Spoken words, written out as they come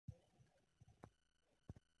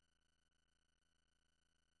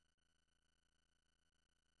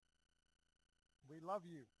We love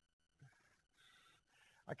you.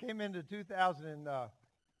 I came into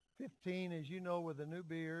 2015, as you know, with a new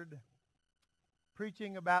beard,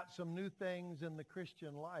 preaching about some new things in the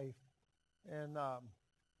Christian life. And the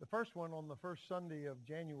first one, on the first Sunday of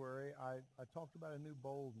January, I talked about a new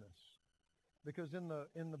boldness. Because in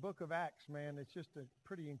the book of Acts, man, it's just a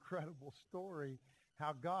pretty incredible story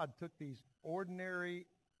how God took these ordinary,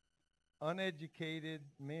 uneducated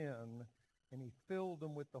men and he filled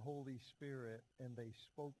them with the Holy Spirit, and they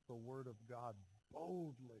spoke the word of God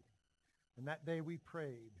boldly. And that day we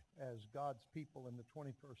prayed as God's people in the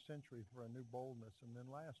 21st century for a new boldness. And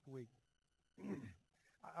then last week,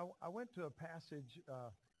 I went to a passage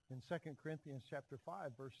in 2 Corinthians chapter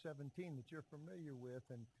 5, verse 17 that you're familiar with.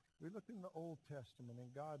 And we looked in the Old Testament,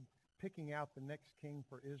 and God, picking out the next king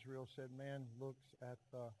for Israel, said, man looks at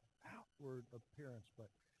the outward appearance, but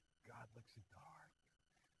God looks at the heart.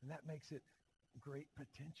 And that makes it great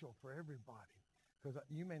potential for everybody. Because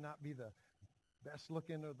you may not be the best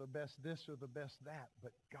looking or the best this or the best that,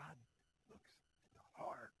 but God looks at the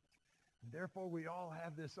heart. And therefore, we all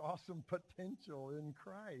have this awesome potential in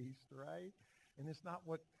Christ, right? And it's not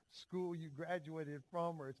what school you graduated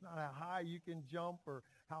from, or it's not how high you can jump or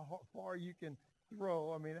how far you can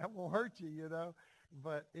throw. I mean, that won't hurt you, you know.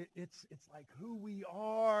 But it's like who we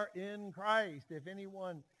are in Christ. If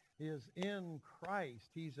anyone is in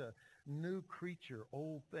Christ, he's a new creature.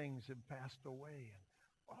 Old things have passed away, and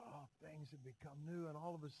all things have become new. And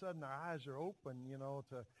all of a sudden, our eyes are open, you know,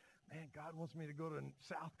 to, man, God wants me to go to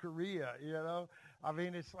South Korea, you know. I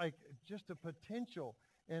mean, it's like just a potential.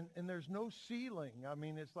 And there's no ceiling. I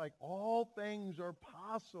mean, it's like all things are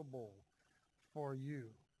possible for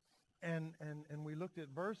you. And we looked at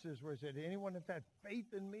verses where it said, anyone that's had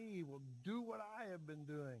faith in me will do what I have been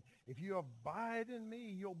doing. If you abide in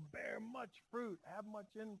me, you'll bear much fruit, have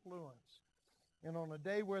much influence. And on a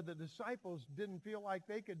day where the disciples didn't feel like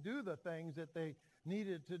they could do the things that they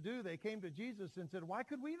needed to do, they came to Jesus and said, why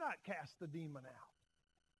could we not cast the demon out?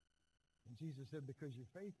 And Jesus said, because your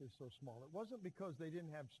faith is so small. It wasn't because they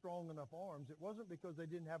didn't have strong enough arms. It wasn't because they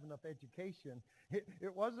didn't have enough education.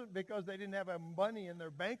 It wasn't because they didn't have money in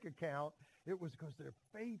their bank account. It was because their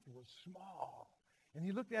faith was small. And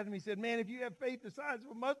he looked at him and he said, man, if you have faith the size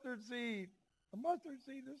of a mustard seed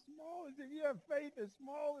is small. If you have faith as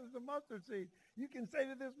small as a mustard seed, you can say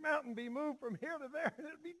to this mountain, be moved from here to there, and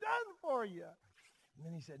it'll be done for you. And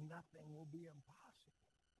then he said, nothing will be impossible.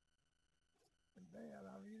 Man,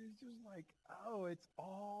 I mean, it's just like, oh, it's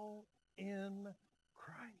all in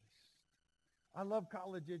Christ. I love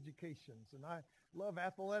college educations, and I love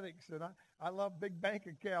athletics, and I love big bank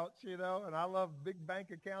accounts, you know, and I love big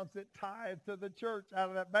bank accounts that tithe to the church out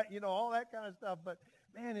of that bank, you know, all that kind of stuff. But,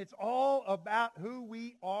 man, it's all about who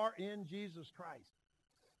we are in Jesus Christ.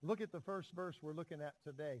 Look at the first verse we're looking at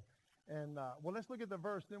today. And, well, let's look at the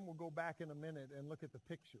verse, then we'll go back in a minute and look at the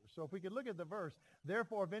picture. So if we could look at the verse,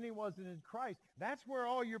 therefore, if anyone is in Christ, that's where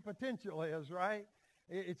all your potential is, right?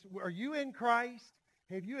 Are you in Christ?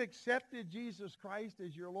 Have you accepted Jesus Christ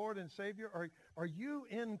as your Lord and Savior? Or are you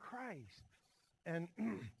in Christ? And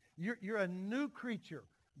you're a new creature.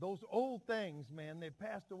 Those old things, man, they've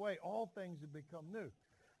passed away. All things have become new.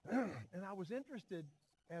 And I was interested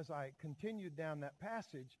as I continued down that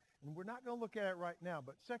passage, and we're not going to look at it right now,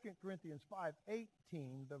 but 2 Corinthians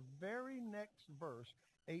 5:18, the very next verse,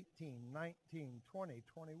 18, 19, 20,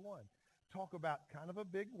 21, talk about kind of a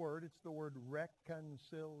big word. It's the word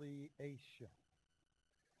reconciliation.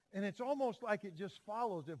 And it's almost like it just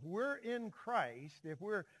follows. If we're in Christ, if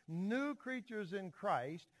we're new creatures in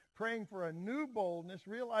Christ, praying for a new boldness,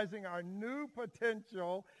 realizing our new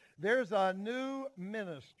potential, there's a new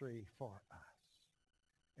ministry for us.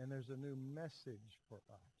 And there's a new message for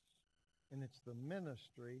us. And it's the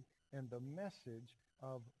ministry and the message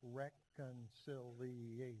of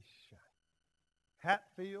reconciliation.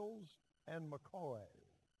 Hatfields and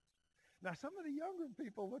McCoys. Now, some of the younger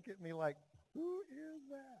people look at me like, who is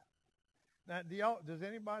that? Now, does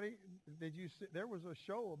anybody, did you see, there was a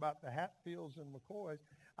show about the Hatfields and McCoys.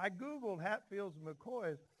 I Googled Hatfields and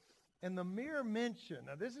McCoys, and the mere mention,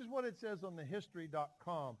 now this is what it says on the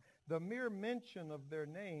history.com, the mere mention of their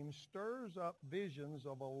name stirs up visions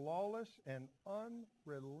of a lawless and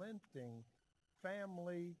unrelenting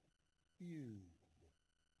family feud.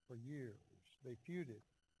 For years, they feuded.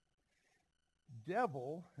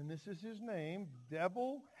 Devil, and this is his name,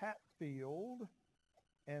 Devil Hatfield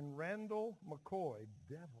and Randall McCoy.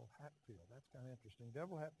 Devil Hatfield, that's kind of interesting.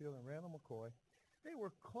 Devil Hatfield and Randall McCoy, they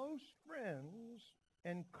were close friends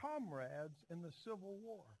and comrades in the Civil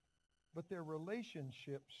War. But their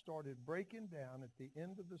relationship started breaking down at the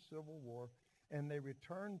end of the Civil War, and they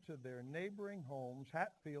returned to their neighboring homes,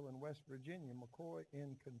 Hatfield in West Virginia, McCoy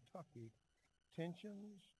in Kentucky.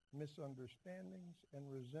 Tensions, misunderstandings, and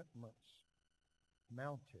resentments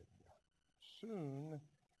mounted. Soon,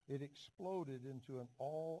 it exploded into an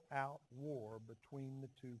all-out war between the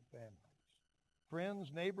two families.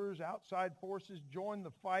 Friends, neighbors, outside forces joined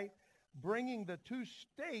the fight, bringing the two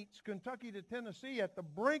states, Kentucky to Tennessee, at the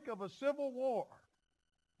brink of a civil war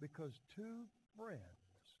because two friends,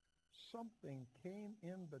 something came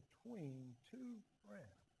in between two friends,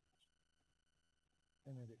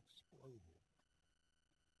 and it exploded.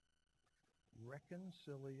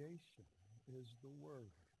 Reconciliation is the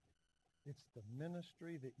word. It's the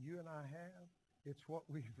ministry that you and I have. It's what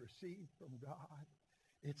we've received from God.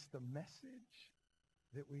 It's the message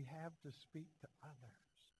that we have to speak to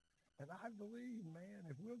others. And I believe, man,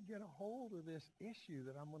 if we'll get a hold of this issue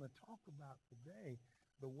that I'm going to talk about today,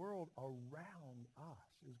 the world around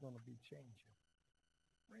us is going to be changing.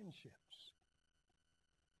 Friendships.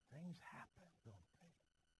 Things happen, don't they?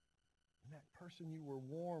 And that person you were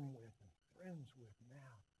warm with and friends with,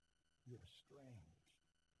 now you're estranged.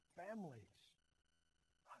 Families.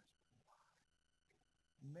 Husband, wife.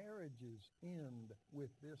 Marriages end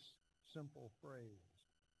with this simple phrase.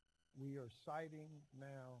 We are citing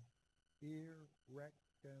now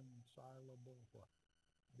irreconcilable what?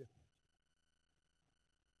 Differences.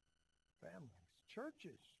 Families,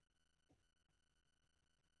 churches,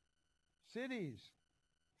 cities.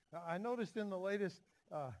 Now, I noticed in the latest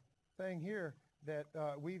thing here that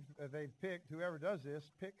they've picked, whoever does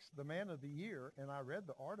this, picks the man of the year, and I read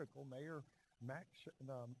the article, Mayor Mac,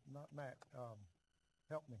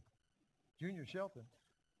 help me, Junior Shelton,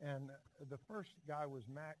 and the first guy was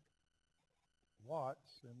Mac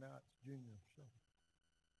Watts, and now it's Junior Shelton.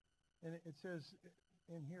 And it says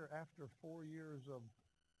in here, after 4 years of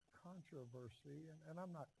controversy, and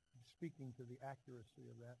I'm not speaking to the accuracy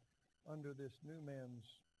of that, under this new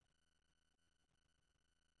man's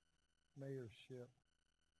mayorship,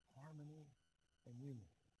 harmony and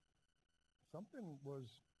unity. Something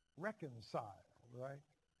was reconciled, right?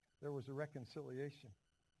 There was a reconciliation.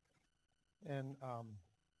 And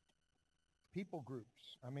people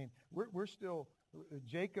groups. I mean, we're still,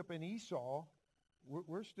 Jacob and Esau,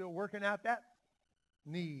 we're still working out that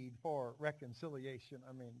need for reconciliation.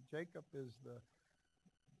 I mean, Jacob is the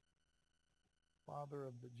father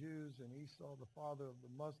of the Jews and Esau the father of the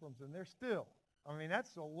Muslims, and they're still, I mean,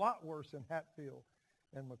 that's a lot worse than Hatfield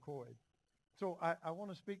and McCoy. So I want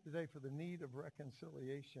to speak today for the need of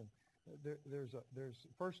reconciliation. We're going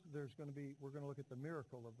to look at the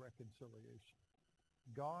miracle of reconciliation.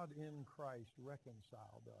 God in Christ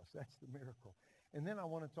reconciled us. That's the miracle. And then I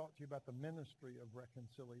want to talk to you about the ministry of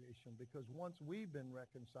reconciliation, because once we've been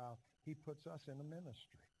reconciled, he puts us in a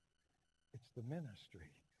ministry. It's the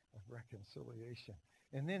ministry of reconciliation.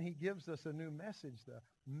 And then he gives us a new message, the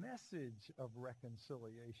message of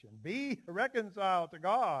reconciliation. Be reconciled to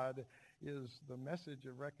God is the message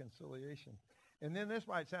of reconciliation. And then this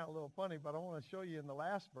might sound a little funny, but I want to show you in the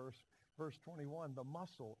last verse, verse 21, the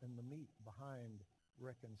muscle and the meat behind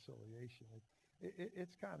reconciliation.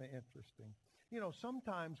 It's kind of interesting. You know,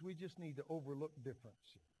 sometimes we just need to overlook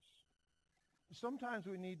differences. Sometimes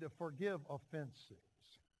we need to forgive offenses.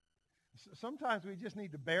 Sometimes we just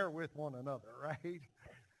need to bear with one another, right?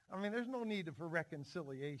 I mean, there's no need for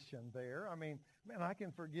reconciliation there. I mean, man, I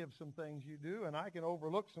can forgive some things you do, and I can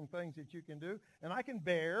overlook some things that you can do, and I can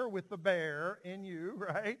bear with the bear in you,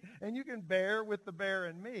 right? And you can bear with the bear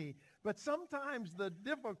in me. But sometimes the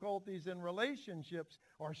difficulties in relationships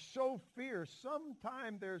are so fierce,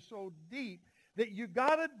 sometimes they're so deep, that you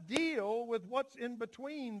got to deal with what's in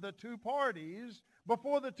between the two parties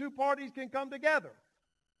before the two parties can come together,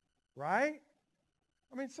 right?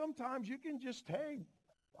 I mean, sometimes you can just, hey,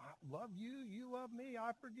 I love you, you love me,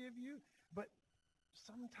 I forgive you. But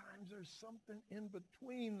sometimes there's something in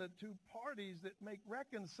between the two parties that make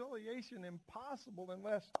reconciliation impossible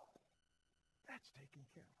unless that's taken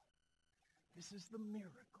care of. This is the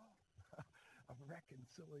miracle of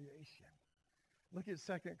reconciliation. Look at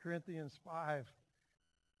 2 Corinthians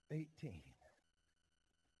 5:18.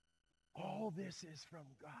 All this is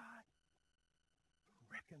from God who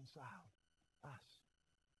reconciled us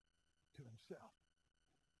to himself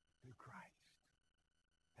through Christ.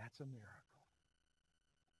 That's a miracle.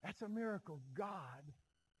 That's a miracle. God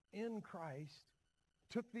in Christ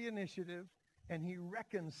took the initiative and he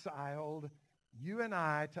reconciled you and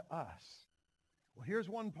I to us. Well, here's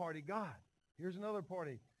one party, God. Here's another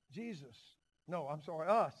party, Jesus. No, I'm sorry,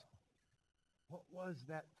 us. What was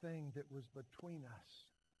that thing that was between us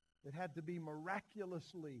that had to be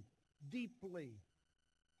miraculously, deeply,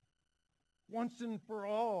 once and for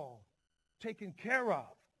all taken care of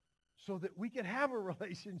so that we could have a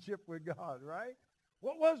relationship with God, right?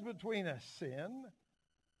 What was between us? Sin.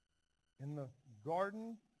 In the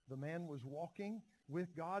garden, the man was walking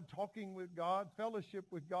with God, talking with God, fellowship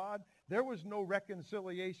with God. There was no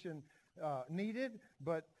reconciliation needed,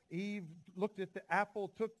 but Eve looked at the apple,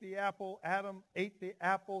 took the apple. Adam ate the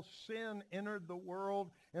apple. Sin entered the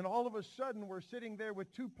world. And all of a sudden, we're sitting there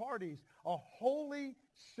with two parties, a holy,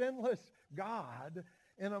 sinless God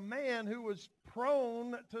and a man who was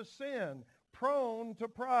prone to sin, prone to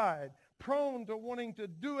pride, prone to wanting to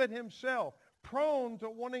do it himself, prone to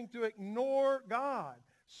wanting to ignore God.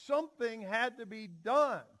 Something had to be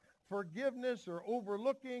done. Forgiveness or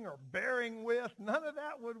overlooking or bearing with, none of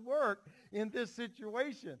that would work in this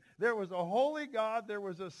situation. There was a holy God. There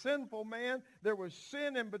was a sinful man. There was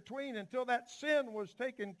sin in between. Until that sin was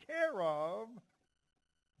taken care of,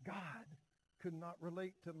 God could not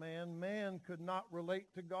relate to man. Man could not relate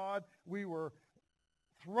to God. We were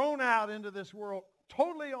thrown out into this world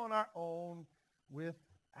totally on our own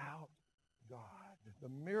without God. The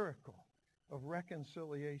miracle of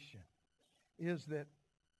reconciliation is that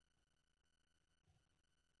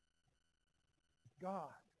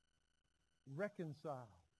God reconciled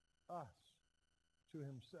us to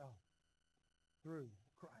himself through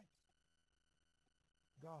Christ.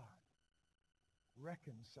 God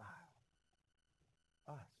reconciled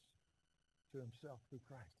us to himself through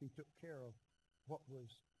Christ. He took care of what was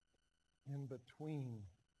in between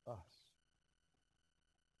us.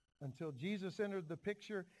 Until Jesus entered the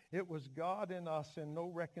picture, it was God in us and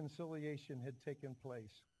no reconciliation had taken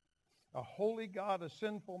place. A holy God, a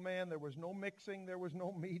sinful man. There was no mixing. There was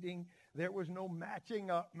no meeting. There was no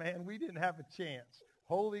matching up, man. We didn't have a chance.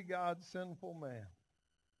 Holy God, sinful man.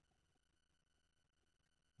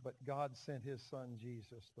 But God sent his son,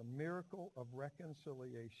 Jesus. The miracle of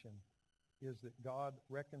reconciliation is that God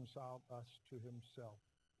reconciled us to himself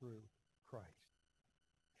through Christ.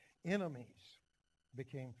 Enemies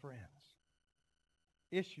became friends.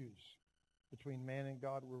 Issues between man and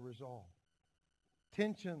God were resolved.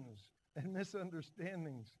 Tensions and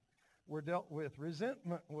misunderstandings were dealt with.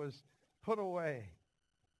 Resentment was put away.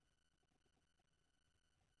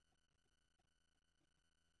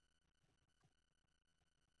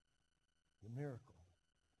 The miracle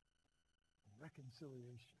of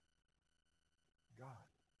reconciliation. God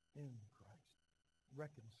in Christ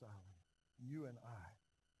reconciling you and I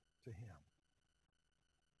to him.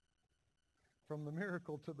 From the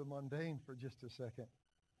miracle to the mundane for just a second.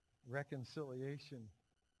 Reconciliation.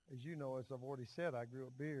 As you know, as I've already said, I grew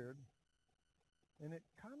a beard. And it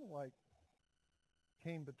kind of like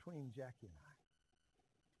came between Jackie and I.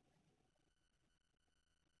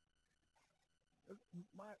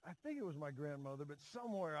 I think it was my grandmother, but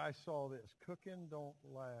somewhere I saw this. Cooking don't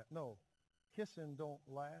last. No, kissing don't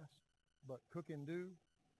last, but cooking do.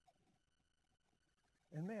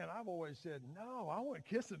 And man, I've always said, no, I want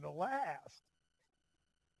kissing to last.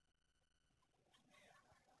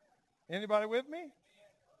 Anybody with me?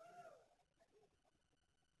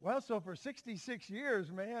 Well, so for 66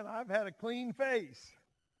 years, man, I've had a clean face.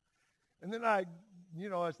 And then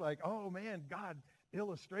it's like, oh man, God,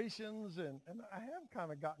 illustrations. And I have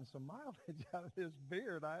kind of gotten some mileage out of this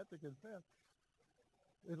beard, I have to confess.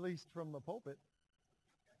 At least from the pulpit.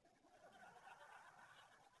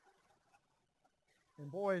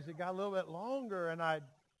 And boy, as it got a little bit longer, and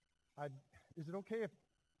is it okay if,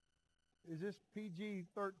 is this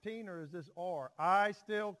PG-13 or is this R? I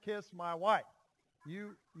still kiss my wife.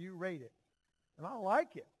 You rate it. And I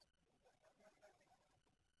like it.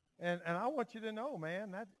 And I want you to know,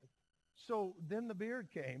 man, so then the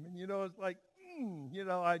beard came, and it's like,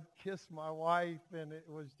 I'd kiss my wife, and it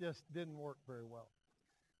was just didn't work very well.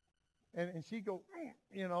 And she'd go,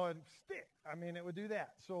 and stick. I mean, it would do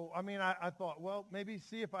that. So, I thought, well, maybe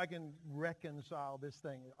see if I can reconcile this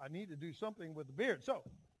thing. I need to do something with the beard. So,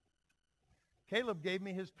 Caleb gave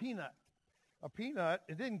me his peanut. A peanut,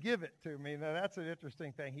 it didn't give it to me. Now, that's an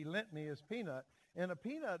interesting thing. He lent me his peanut. And a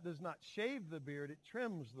peanut does not shave the beard. It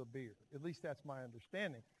trims the beard. At least that's my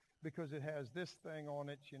understanding. Because it has this thing on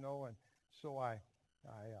it, and so I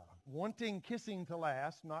wanting kissing to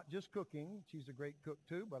last, not just cooking. She's a great cook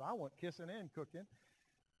too, but I want kissing and cooking.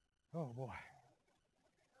 Oh boy.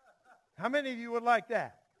 How many of you would like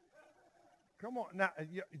that? Come on. Now,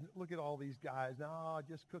 look at all these guys. No,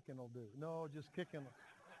 just cooking will do. No, just kicking.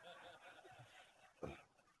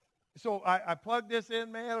 So I plugged this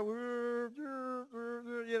in, man.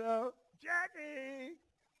 Jackie.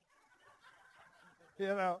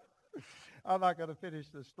 I'm not going to finish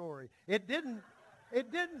the story. It didn't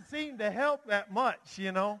seem to help that much,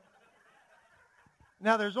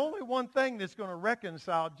 Now, there's only one thing that's going to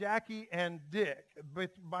reconcile Jackie and Dick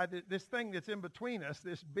by this thing that's in between us,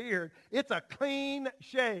 this beard. It's a clean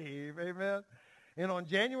shave, amen? And on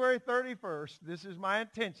January 31st, this is my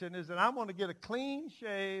intention, is that I'm going to get a clean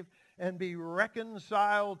shave and be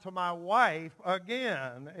reconciled to my wife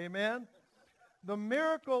again, amen? The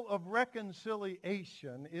miracle of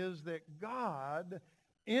reconciliation is that God,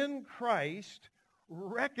 in Christ,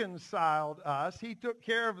 reconciled us. He took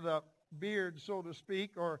care of the beard, so to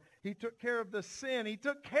speak, or he took care of the sin. He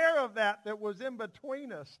took care of that was in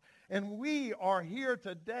between us. And we are here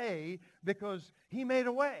today because he made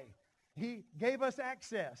a way. He gave us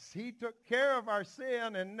access. He took care of our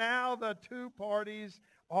sin, and now the two parties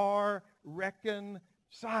are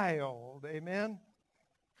reconciled. Amen?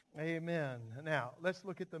 Amen. Now, let's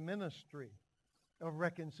look at the ministry of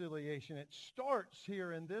reconciliation. It starts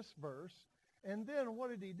here in this verse. And then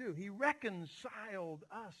what did he do? He reconciled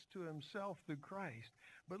us to himself through Christ.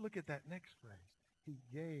 But look at that next phrase. He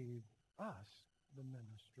gave us the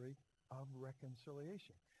ministry of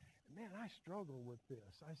reconciliation. Man, I struggle with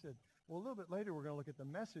this. I said, well, a little bit later we're going to look at the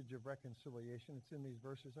message of reconciliation. It's in these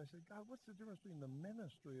verses. I said, God, what's the difference between the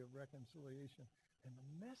ministry of reconciliation and the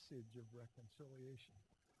message of reconciliation?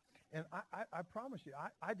 And I promise you,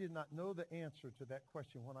 I did not know the answer to that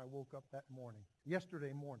question when I woke up that morning,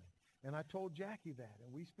 yesterday morning. And I told Jackie that,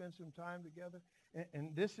 and we spent some time together.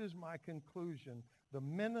 And this is my conclusion, the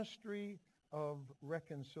ministry of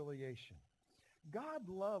reconciliation. God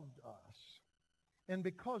loved us, and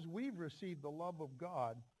because we've received the love of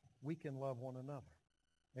God, we can love one another.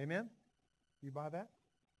 Amen? You buy that?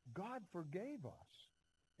 God forgave us,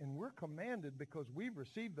 and we're commanded, because we've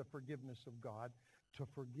received the forgiveness of God, to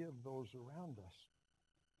forgive those around us.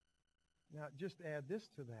 Now, just add this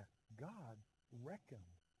to that. God reconciled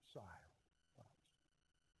us.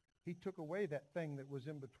 He took away that thing that was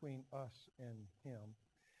in between us and him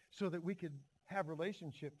so that we could have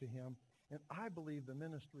relationship to him. And I believe the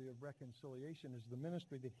ministry of reconciliation is the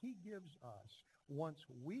ministry that he gives us once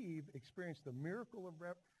we've experienced the miracle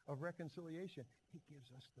of reconciliation. He gives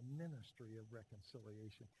us the ministry of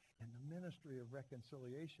reconciliation. And the ministry of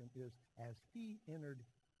reconciliation is, as he entered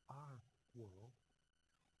our world,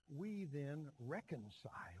 we then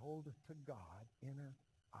reconciled to God enter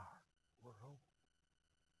our world,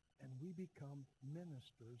 and we become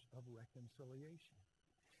ministers of reconciliation.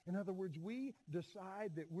 In other words, we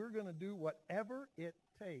decide that we're going to do whatever it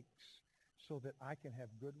takes so that I can have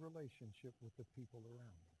good relationship with the people around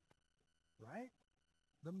me. Right?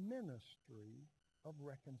 The ministry of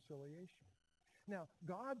reconciliation. Now,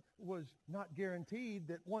 God was not guaranteed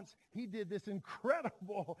that once he did this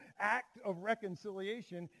incredible act of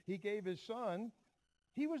reconciliation, he gave his son,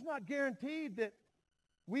 he was not guaranteed that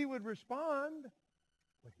we would respond,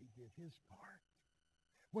 but he did his part.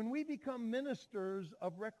 When we become ministers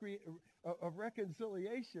of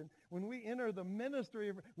reconciliation, when we enter the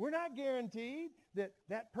ministry, we're not guaranteed that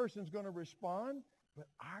that person's going to respond, but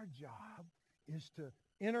our job is to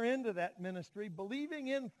enter into that ministry, believing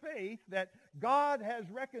in faith that God has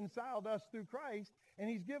reconciled us through Christ, and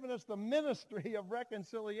he's given us the ministry of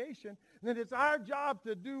reconciliation, and that it's our job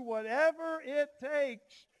to do whatever it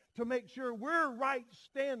takes to make sure we're right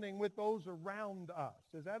standing with those around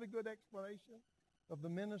us. Is that a good explanation of the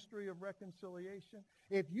ministry of reconciliation?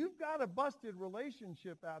 If you've got a busted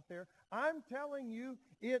relationship out there, I'm telling you,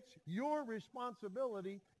 it's your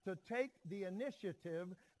responsibility to take the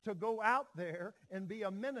initiative to go out there and be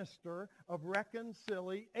a minister of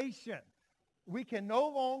reconciliation. We can no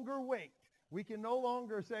longer wait. We can no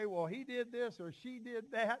longer say, well, he did this or she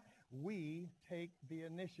did that. We take the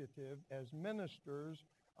initiative as ministers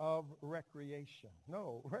of recreation.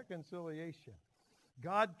 No, reconciliation.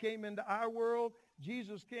 God came into our world.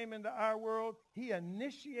 Jesus came into our world. He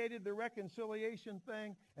initiated the reconciliation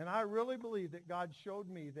thing. And I really believe that God showed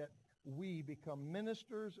me that we become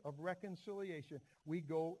ministers of reconciliation. We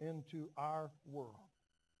go into our world.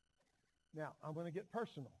 Now, I'm going to get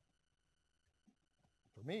personal.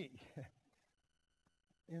 For me,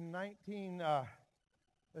 in 88,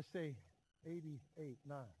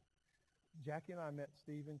 9, Jackie and I met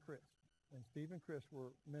Steve and Chris. And Steve and Chris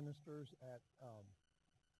were ministers at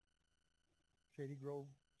Shady Grove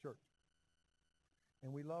Church.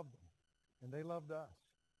 And we loved them. And they loved us.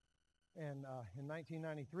 And in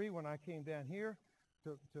 1993, when I came down here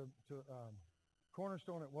to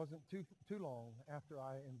Cornerstone, it wasn't too long after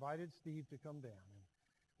I invited Steve to come down.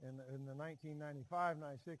 And in the 1995,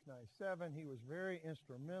 96, 97, he was very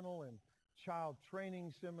instrumental in child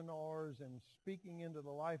training seminars and speaking into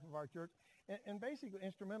the life of our church, and basically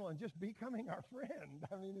instrumental in just becoming our friend.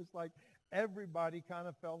 I mean, it's like everybody kind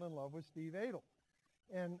of fell in love with Steve Adel.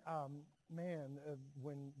 And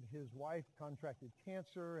when his wife contracted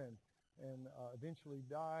cancer and eventually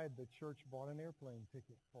died, the church bought an airplane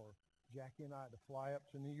ticket for Jackie and I to fly up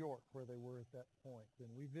to New York, where they were at that point. And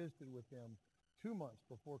we visited with them 2 months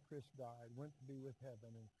before Chris died, went to be with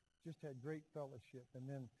heaven, and just had great fellowship. And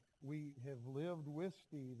then we have lived with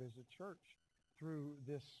Steve as a church through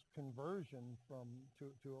this conversion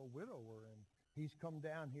to a widower. And he's come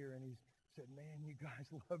down here and he's said, man, you guys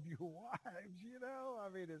love your wives, I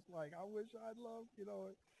mean, it's like, I wish I'd love,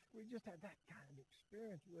 we just had that kind of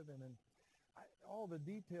experience with him. And all the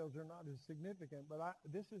details are not as significant, but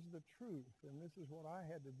this is the truth, and this is what I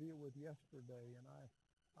had to deal with yesterday, and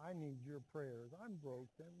I need your prayers. I'm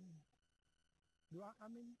broken.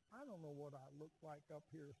 I don't know what I look like up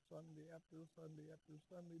here Sunday after Sunday after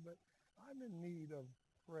Sunday, but I'm in need of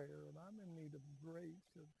prayer, and I'm in need of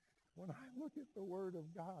grace. And when I look at the Word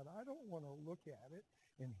of God, I don't want to look at it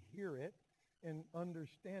and hear it and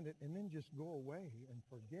understand it and then just go away and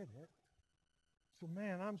forget it. So,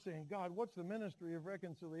 man, I'm saying, God, what's the ministry of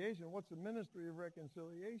reconciliation? What's the ministry of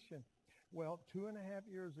reconciliation? Well, 2.5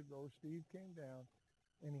 years ago, Steve came down,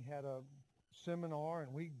 and he had a seminar,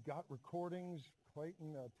 and we got recordings.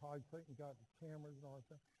 Todd Clayton got the cameras and all that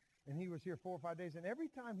stuff. And he was here 4 or 5 days, and every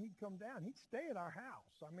time he'd come down, he'd stay at our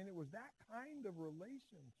house. I mean, it was that kind of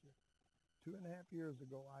relationship. 2.5 years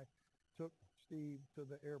ago, I took Steve to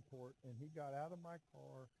the airport, and he got out of my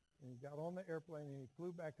car, and he got on the airplane, and he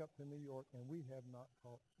flew back up to New York, and we have not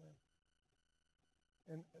talked since.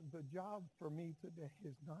 And the job for me today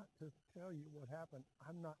is not to tell you what happened.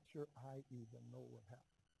 I'm not sure I even know what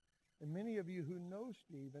happened. And many of you who know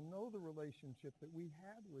Steve and know the relationship that we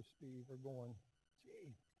had with Steve are going,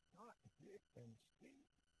 gee, not Dick and Steve.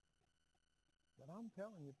 But I'm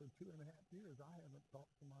telling you, for 2.5 years, I haven't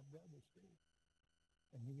talked to my brother Steve.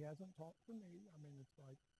 And he hasn't talked to me. I mean, it's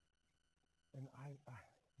like, and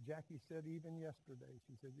Jackie said even yesterday,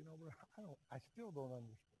 she said, I still don't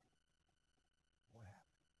understand what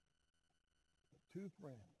happened. But 2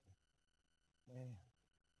 friends, man,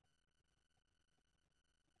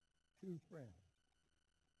 2 friends,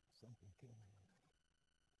 something came in.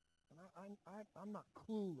 And I'm not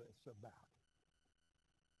clueless about it.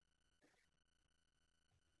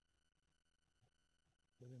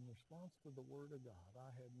 But in response to the Word of God,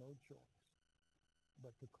 I had no choice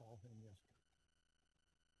but to call him yesterday.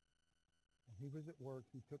 And he was at work.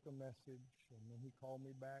 He took a message, and then he called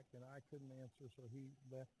me back, and I couldn't answer, so he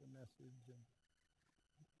left the message. And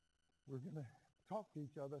we're going to talk to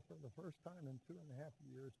each other for the first time in 2.5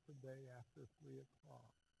 years today after 3 o'clock.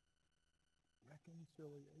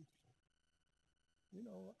 Reconciliation.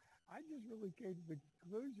 I just really came to the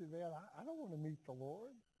conclusion, man, I don't want to meet the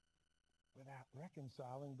Lord without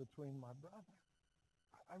reconciling between my brother.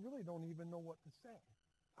 I really don't even know what to say.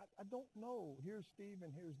 I don't know. Here's Steve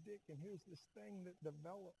and here's Dick and here's this thing that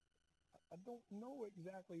developed. I don't know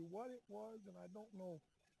exactly what it was, and I don't know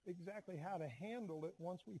exactly how to handle it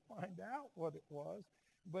once we find out what it was.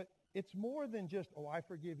 But it's more than just, I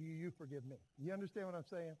forgive you, you forgive me. You understand what I'm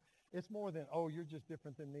saying? It's more than, you're just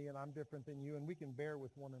different than me and I'm different than you and we can bear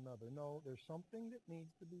with one another. No, there's something that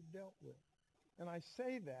needs to be dealt with. And I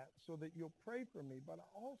say that so that you'll pray for me, but I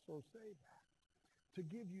also say that to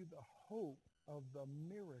give you the hope of the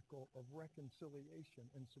miracle of reconciliation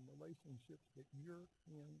in some relationships that you're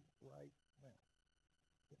in right now.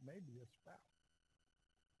 It may be a spouse.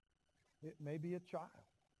 It may be a child.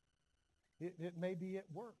 It may be at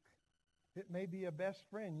work. It may be a best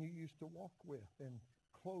friend you used to walk with in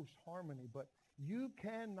close harmony, but you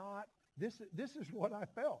cannot, this is what I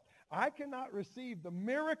felt. I cannot receive the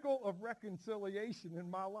miracle of reconciliation in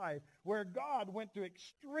my life where God went to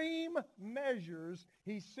extreme measures.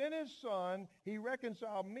 He sent his son. He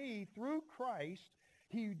reconciled me through Christ.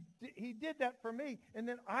 He did that for me. And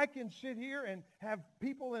then I can sit here and have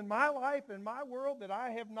people in my life, in my world, that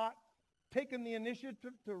I have not taken the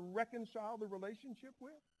initiative to reconcile the relationship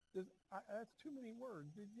with. That's too many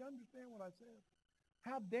words. Did you understand what I said?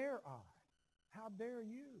 How dare I? How dare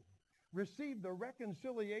you receive the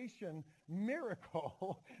reconciliation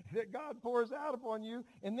miracle that God pours out upon you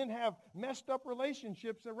and then have messed up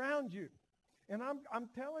relationships around you? And I'm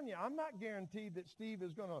telling you, I'm not guaranteed that Steve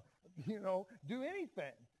is going to, do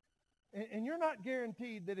anything. And you're not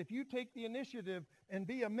guaranteed that if you take the initiative and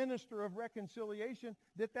be a minister of reconciliation,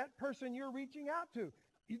 that person you're reaching out to,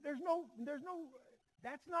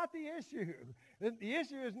 that's not the issue. The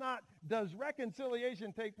issue is not, does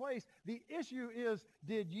reconciliation take place? The issue is,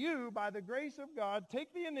 did you, by the grace of God,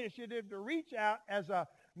 take the initiative to reach out as a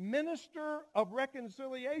minister of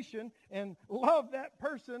reconciliation and love that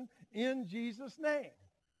person in Jesus' name?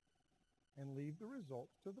 And leave the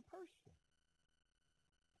results to the person.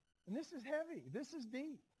 And this is heavy. This is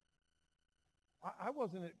deep. I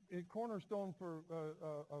wasn't at Cornerstone for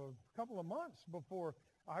a couple of months before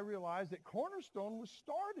I realized that Cornerstone was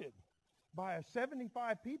started by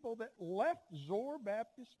 75 people that left Zoar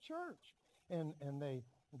Baptist Church. And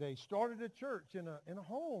they started a church in a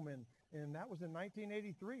home, and that was in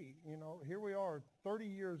 1983. You know, here we are 30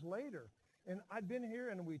 years later. And I'd been here,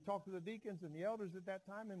 and we talked to the deacons and the elders at that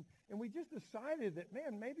time, and we just decided that,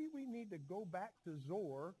 man, maybe we need to go back to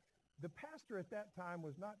Zoar. The pastor at that time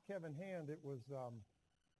was not Kevin Hand. It was,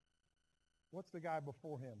 what's the guy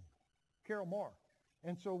before him? Carol Marr.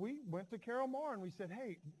 And so we went to Carol Marr, and we said,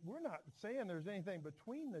 hey, we're not saying there's anything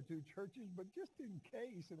between the two churches, but just in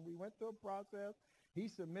case. And we went through a process. He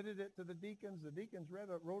submitted it to the deacons. The deacons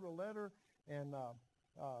wrote a letter and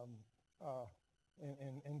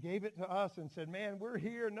gave it to us and said, man, we're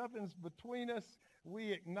here. Nothing's between us.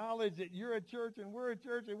 We acknowledge that you're a church and we're a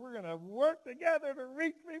church, and we're going to work together to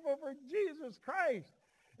reach people for Jesus Christ.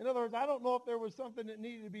 In other words, I don't know if there was something that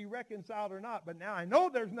needed to be reconciled or not, but now I know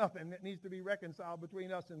there's nothing that needs to be reconciled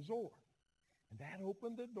between us and Zoar. And that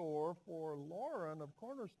opened the door for Lauren of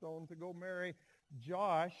Cornerstone to go marry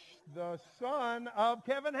Josh, the son of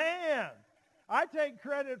Kevin Hand. I take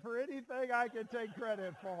credit for anything I can take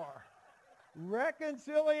credit for.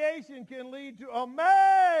 Reconciliation can lead to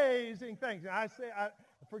amazing things. And I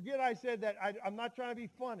said that. I'm not trying to be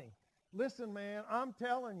funny. Listen, man, I'm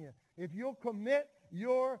telling you, if you'll commit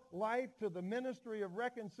your life to the ministry of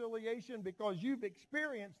reconciliation because you've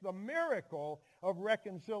experienced the miracle of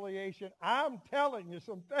reconciliation, I'm telling you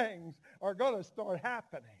some things are going to start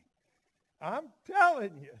happening. I'm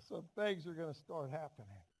telling you some things are going to start happening.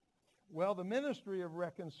 Well, the ministry of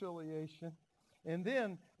reconciliation, and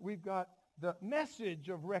then we've got the message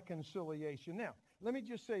of reconciliation. Now, let me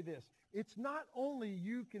just say this. It's not only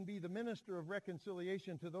you can be the minister of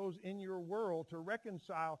reconciliation to those in your world to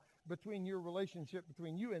reconcile between your relationship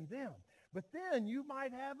between you and them, but then you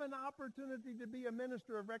might have an opportunity to be a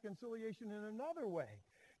minister of reconciliation in another way.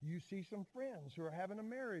 You see some friends who are having a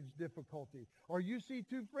marriage difficulty, or you see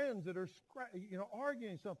two friends that are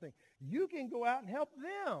arguing something. You can go out and help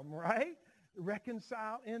them, right?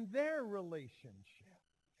 Reconcile in their relationship.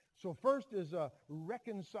 So first, as a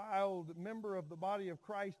reconciled member of the body of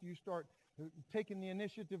Christ, you start taking the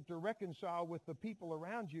initiative to reconcile with the people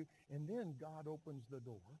around you, and then God opens the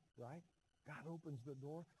door, right? God opens the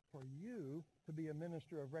door for you to be a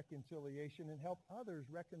minister of reconciliation and help others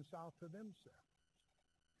reconcile to themselves.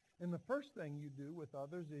 And the first thing you do with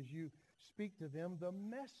others is you speak to them the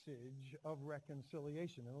message of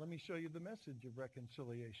reconciliation. And let me show you the message of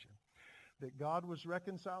reconciliation. That God was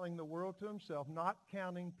reconciling the world to himself, not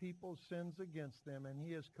counting people's sins against them, and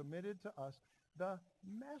he has committed to us the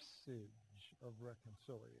message of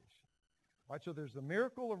reconciliation. All right, so there's the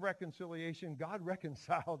miracle of reconciliation. God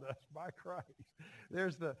reconciled us by Christ.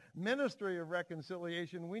 There's the ministry of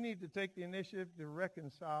reconciliation. We need to take the initiative to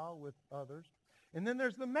reconcile with others. And then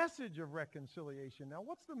there's the message of reconciliation. Now,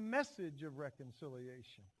 what's the message of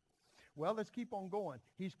reconciliation? Well, let's keep on going.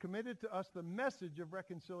 He's committed to us the message of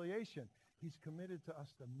reconciliation. He's committed to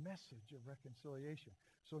us the message of reconciliation.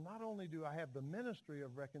 So not only do I have the ministry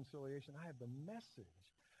of reconciliation, I have the message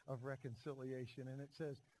of reconciliation. And it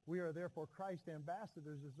says, we are therefore Christ's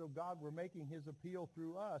ambassadors, as though God were making his appeal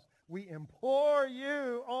through us. We implore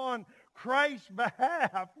you on Christ's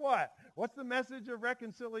behalf. What? What's the message of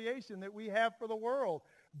reconciliation that we have for the world?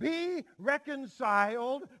 Be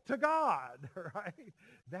reconciled to God, right?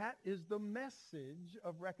 That is the message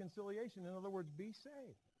of reconciliation. In other words, be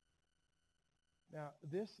saved. Now,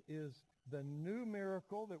 this is the new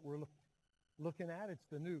miracle that we're looking at. It's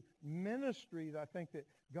the new ministry that I think that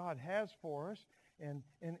God has for us. And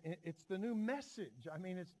it's the new message. I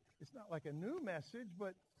mean, it's not like a new message,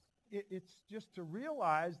 but it's just to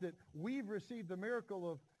realize that we've received the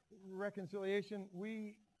miracle of reconciliation.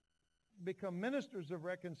 We become ministers of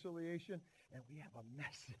reconciliation, and we have a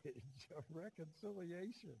message of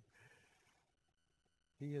reconciliation.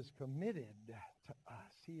 He is committed to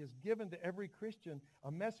us. He has given to every Christian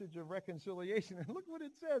a message of reconciliation. And look what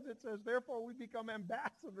it says. It says, therefore, we become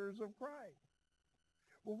ambassadors of Christ.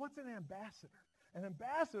 Well, what's an ambassador? An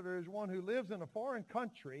ambassador is one who lives in a foreign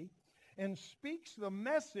country and speaks the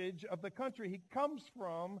message of the country he comes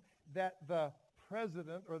from that the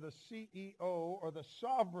president or the CEO or the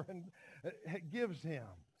sovereign gives him.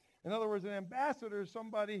 In other words, an ambassador is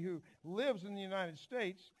somebody who lives in the United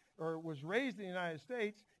States or was raised in the United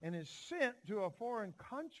States and is sent to a foreign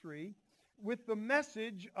country with the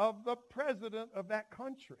message of the president of that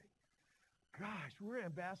country. Gosh, we're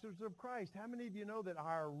ambassadors of Christ. How many of you know that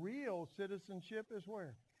our real citizenship is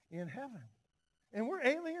where? In heaven. And we're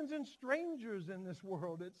aliens and strangers in this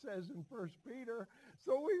world, it says in 1 Peter.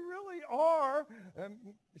 So we really are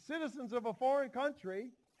citizens of a foreign country,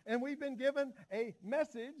 and we've been given a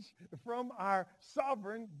message from our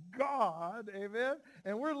sovereign God, amen?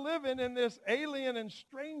 And we're living in this alien and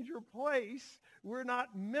stranger place. We're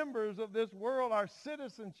not members of this world. Our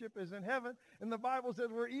citizenship is in heaven. And the Bible says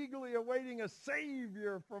we're eagerly awaiting a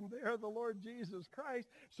Savior from there, the Lord Jesus Christ.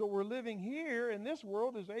 So we're living here in this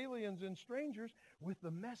world as aliens and strangers with the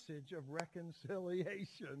message of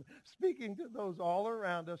reconciliation, speaking to those all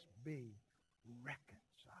around us, be reconciled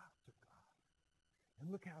to God.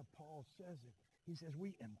 And look how Paul says it. He says,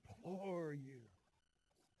 we implore you.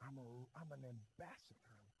 I'm an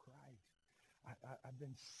ambassador of Christ. I've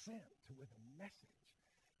been sent with a message.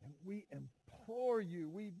 And we implore you,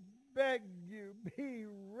 we beg you, be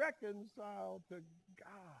reconciled to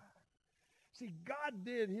God. See, God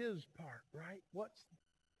did his part, right? What's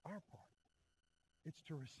our part? It's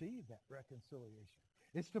to receive that reconciliation.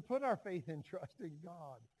 It's to put our faith and trust in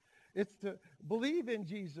God. It's to believe in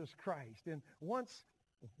Jesus Christ. And once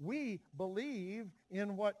we believe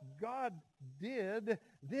in what God did,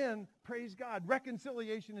 then, praise God,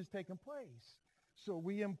 reconciliation has taken place. So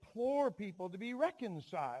we implore people to be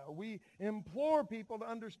reconciled. We implore people to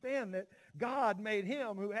understand that God made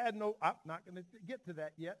him who had no... I'm not going to get to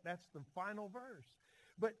that yet. That's the final verse.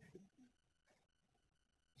 But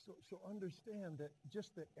so understand that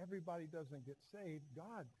just that everybody doesn't get saved,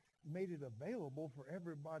 God made it available for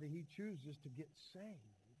everybody he chooses to get saved.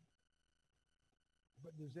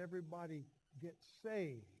 But does everybody get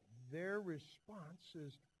saved? Their response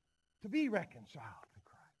is to be reconciled to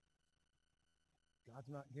Christ. God's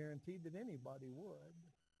not guaranteed that anybody would,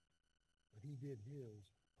 but he did his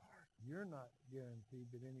part. You're not guaranteed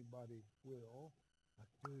that anybody will, but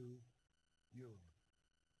do your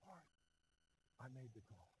part. I made the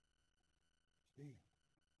call. Steve,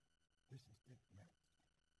 this is Dick Metz.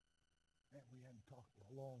 Man, we hadn't talked for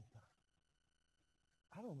a long time.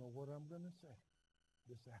 I don't know what I'm going to say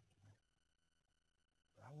this afternoon,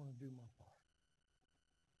 but I want to do my part.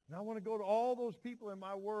 And I want to go to all those people in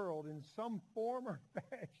my world in some form or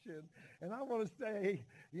fashion, and I want to say,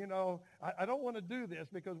 you know, I don't want to do this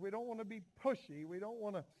because we don't want to be pushy. We don't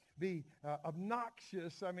want to be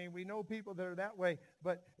obnoxious. I mean, we know people that are that way,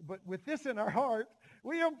 but with this in our heart,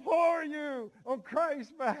 we implore you on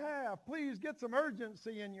Christ's behalf, please get some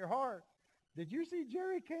urgency in your heart. Did you see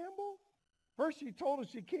Jerry Campbell? First she told us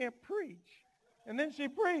she can't preach, and then she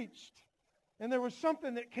preached. And there was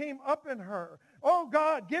something that came up in her. Oh,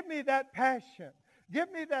 God, give me that passion.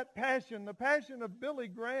 Give me that passion, the passion of Billy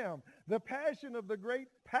Graham, the passion of the great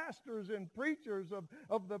pastors and preachers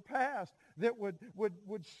of the past that would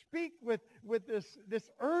speak with this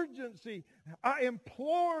urgency. I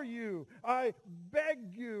implore you, I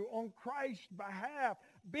beg you on Christ's behalf,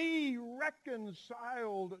 be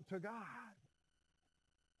reconciled to God.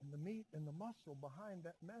 And the meat and the muscle behind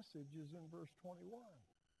that message is in verse 21.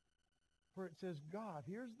 For it says, God,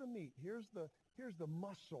 here's the meat, here's the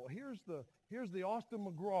muscle, here's the Austin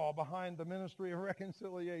McGraw behind the ministry of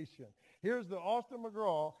reconciliation. Here's the Austin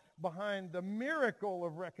McGraw behind the miracle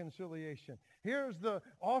of reconciliation. Here's the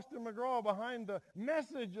Austin McGraw behind the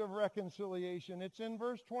message of reconciliation. It's in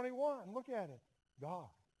verse 21. Look at it. God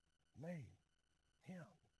made him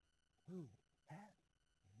who had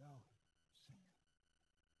no sin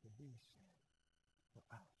to be sin for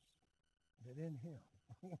us, that in him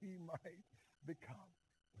we might become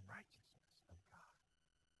the righteousness of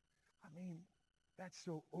God. I mean, that's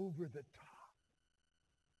so over the top.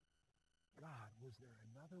 God, was there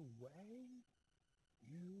another way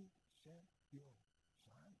you sent your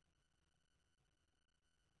son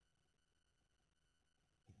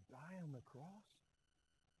to die on the cross?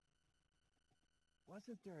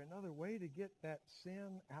 Wasn't there another way to get that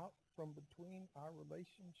sin out from between our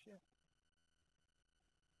relationship?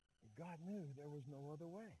 God knew there was no other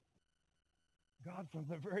way. God, from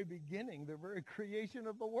the very beginning, the very creation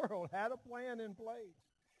of the world, had a plan in place.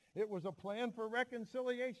 It was a plan for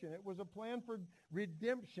reconciliation. It was a plan for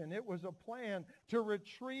redemption. It was a plan to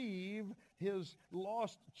retrieve his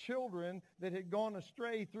lost children that had gone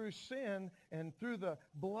astray through sin, and through the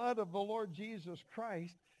blood of the Lord Jesus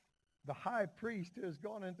Christ, the high priest who has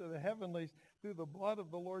gone into the heavenlies, through the blood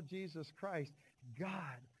of the Lord Jesus Christ,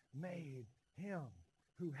 God made him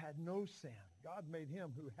who had no sin. God made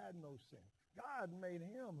him who had no sin. God made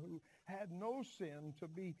him who had no sin to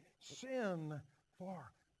be sin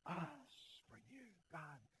for us, for you.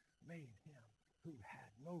 God made him who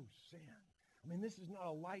had no sin. I mean, this is not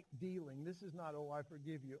a light dealing. This is not, oh, I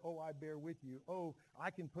forgive you. Oh, I bear with you. Oh,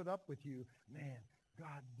 I can put up with you. Man,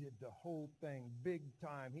 God did the whole thing big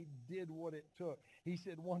time. He did what it took. He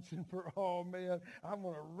said once and for all, man, I'm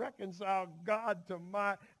going to reconcile God to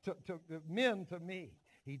men to me.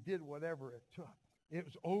 He did whatever it took. It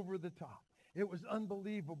was over the top. It was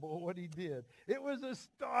unbelievable what he did. It was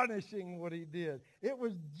astonishing what he did. It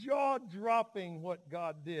was jaw-dropping what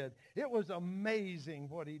God did. It was amazing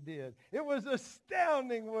what he did. It was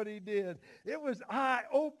astounding what he did. It was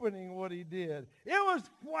eye-opening what he did. It was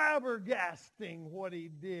flabbergasting what he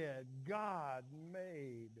did. God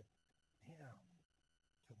made him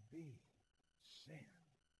to be sin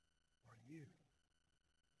for you,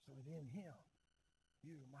 so that in him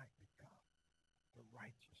you might become the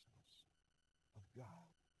righteousness of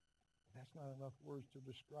God. That's not enough words to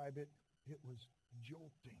describe it. It was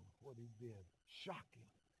jolting what he did, shocking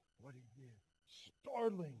what he did,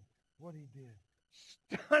 startling what he did,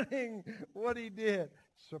 stunning what he did,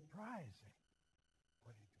 surprising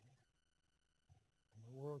what he did. And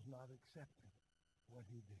the world's not accepting what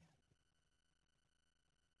he did.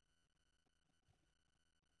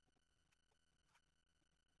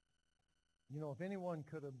 You know, if anyone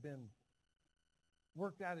could have been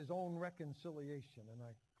worked out his own reconciliation, and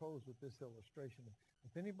I close with this illustration.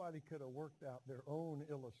 If anybody could have worked out their own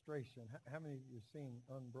illustration, how many of you have seen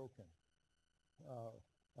Unbroken?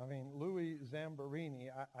 Louis Zamperini,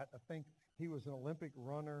 I think he was an Olympic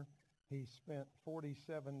runner. He spent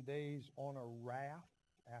 47 days on a raft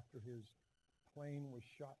after his plane was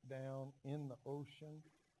shot down in the ocean.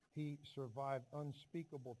 He survived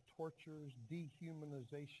unspeakable tortures,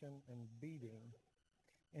 dehumanization, and beating.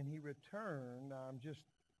 And he returned. I'm just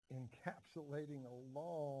encapsulating a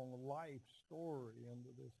long life story into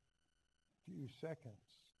this few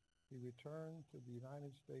seconds. He returned to the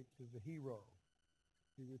United States as a hero.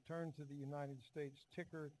 He returned to the United States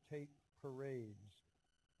ticker tape parades,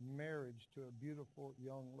 marriage to a beautiful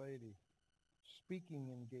young lady, speaking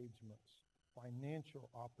engagements, financial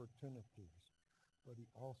opportunities. But he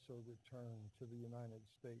also returned to the United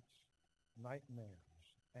States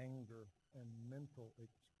nightmares, anger, and mental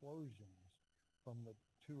explosions from the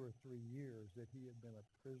 2 or 3 years that he had been a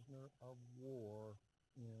prisoner of war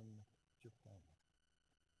in Japan.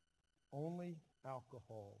 Only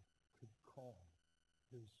alcohol could calm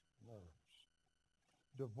his nerves.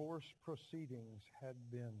 Divorce proceedings had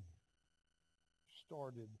been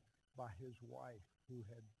started by his wife, who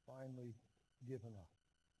had finally given up.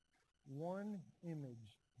 One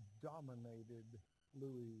image dominated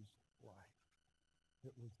Louis' life.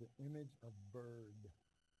 It was the image of Byrd.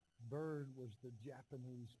 Byrd was the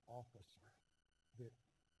Japanese officer that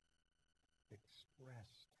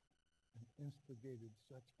expressed and instigated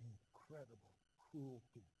such incredible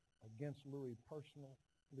cruelty against Louis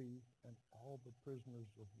personally and all the prisoners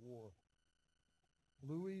of war.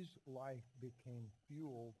 Louis' life became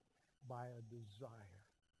fueled by a desire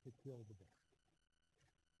to kill the Byrd.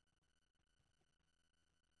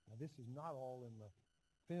 Now, this is not all in the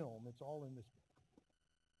film. It's all in this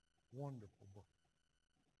wonderful book.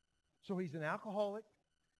 So he's an alcoholic,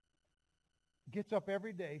 gets up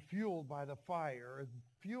every day fueled by the fire,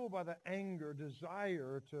 fueled by the anger,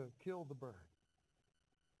 desire to kill the Byrd.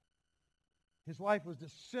 His life was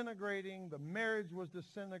disintegrating. The marriage was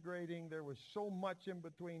disintegrating. There was so much in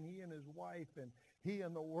between he and his wife and he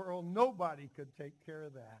and the world. Nobody could take care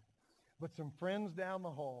of that. But some friends down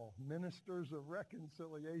the hall, ministers of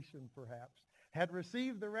reconciliation perhaps, had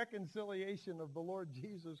received the reconciliation of the Lord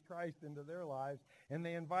Jesus Christ into their lives, and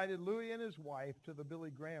they invited Louis and his wife to the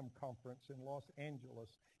Billy Graham Conference in Los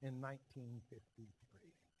Angeles in 1953.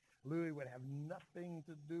 Louis would have nothing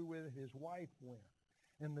to do with it. His wife went.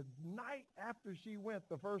 And the night after she went,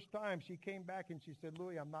 the first time, she came back and she said,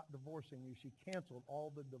 Louis, I'm not divorcing you. She canceled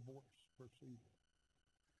all the divorce proceedings.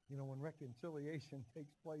 You know, when reconciliation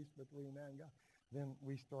takes place between man and God, then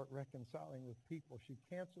we start reconciling with people. She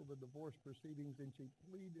canceled the divorce proceedings and she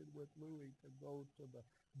pleaded with Louis to go to the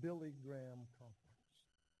Billy Graham Conference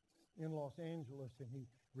in Los Angeles, and he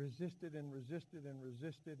resisted and resisted and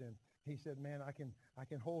resisted, and he said, man, I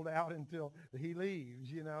can hold out until he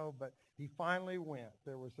leaves, you know, but he finally went.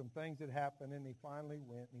 There were some things that happened, and he finally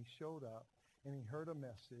went, and he showed up, and he heard a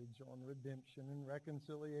message on redemption and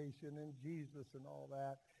reconciliation and Jesus and all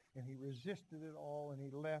that, and he resisted it all, and he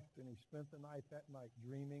left, and he spent the night that night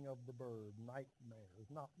dreaming of the Byrd, nightmares.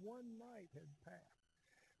 Not one night had passed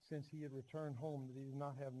since he had returned home that he did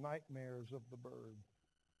not have nightmares of the Byrd.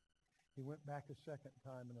 He went back a second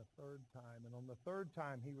time and a third time, and on the third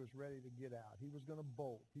time he was ready to get out. He was going to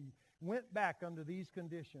bolt. He went back under these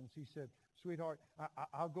conditions. He said, sweetheart,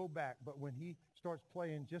 I'll go back, but when he starts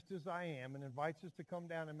playing just as I am and invites us to come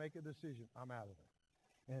down and make a decision, I'm out of there.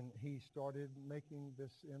 And he started making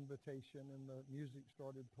this invitation, and the music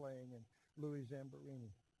started playing, and Louis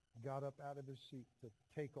Zamperini got up out of his seat to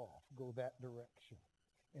take off, go that direction.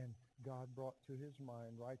 And God brought to his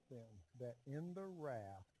mind right then that in the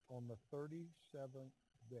raft on the 37th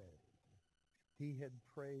day, he had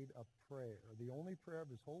prayed a prayer, the only prayer of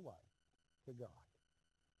his whole life, to God.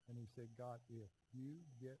 And he said, God, if you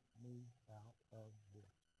get me out of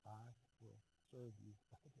this, I will serve you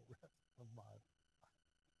all the rest of my life.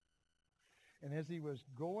 And as he was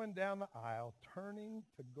going down the aisle, turning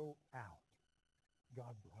to go out,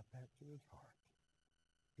 God brought that to his heart.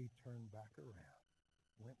 He turned back around,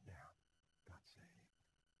 went down, got saved.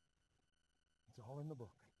 It's all in the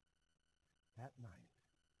book. That night,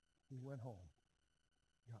 he went home,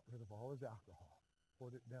 got rid of all his alcohol,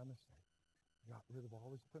 poured it down the sink, got rid of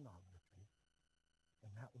all his pornography,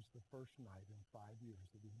 and that was the first night in 5 years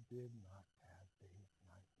that he did not have a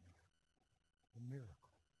nightmare. The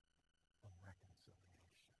miracle of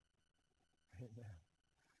reconciliation. Amen.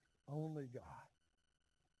 Only God.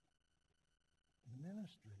 The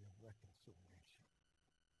ministry of reconciliation.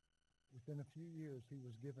 Within a few years, he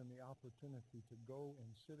was given the opportunity to go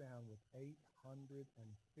and sit down with 850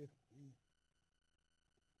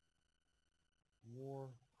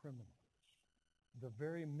 war criminals, the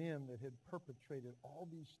very men that had perpetrated all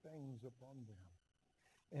these things upon them.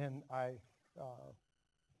 And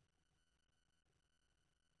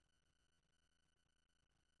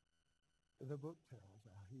the book tells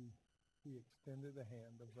how he extended a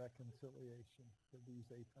hand of reconciliation to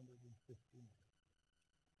these 850 men.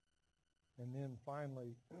 And then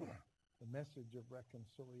finally, the message of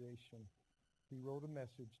reconciliation. He wrote a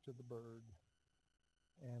message to the bird,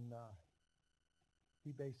 and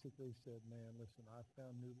he basically said, man, listen, I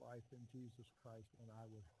found new life in Jesus Christ, and I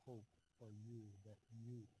would hope for you that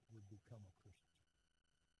you would become a Christian.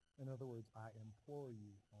 In other words, I implore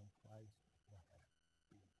you on Christ's behalf,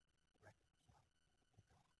 be reconciled to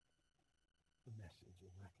God. The message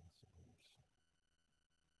of reconciliation.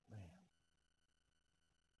 Man.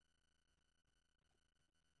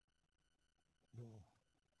 Oh.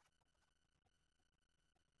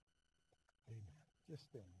 Amen. Just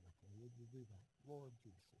stand with me. Would you do that? Lord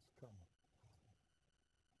Jesus, come.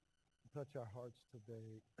 Touch our hearts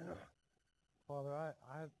today. Father,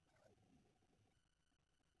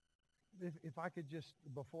 if I could just,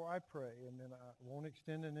 before I pray, and then I won't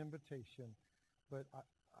extend an invitation, but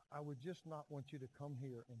I would just not want you to come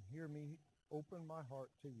here and hear me open my heart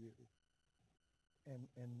to you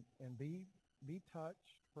and be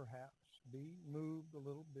touched, perhaps, be moved a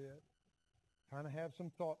little bit, kind of have some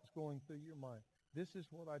thoughts going through your mind. This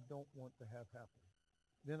is what I don't want to have happen.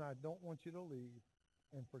 Then I don't want you to leave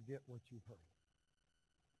and forget what you've heard.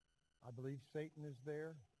 I believe Satan is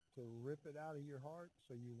there to rip it out of your heart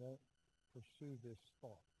so you won't pursue this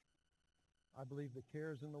thought. I believe the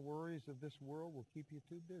cares and the worries of this world will keep you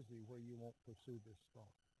too busy where you won't pursue this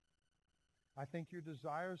thought. I think your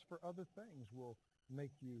desires for other things will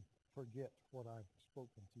make you forget what I've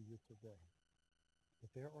spoken to you today.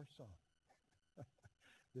 But there are some.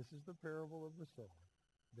 This is the parable of the sower.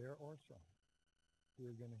 There are some who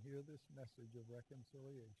are going to hear this message of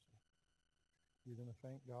reconciliation. You're going to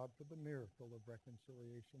thank God for the miracle of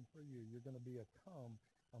reconciliation for you. You're going to become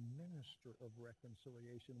a minister of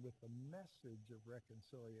reconciliation with the message of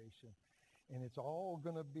reconciliation. And it's all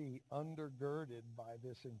going to be undergirded by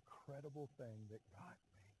this incredible thing that God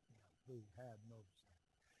made him who had no sin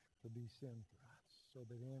to be sin for us, so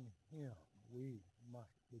that in him we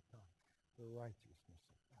might become the righteousness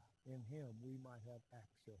of God. In him we might have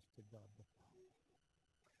access to God the Father.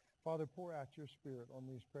 Father, pour out your Spirit on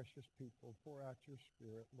these precious people. Pour out your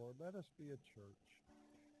Spirit, Lord. Let us be a church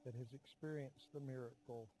that has experienced the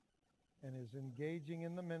miracle and is engaging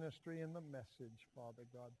in the ministry and the message, Father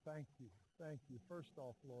God. Thank you. Thank you. First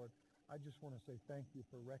off, Lord, I just want to say thank you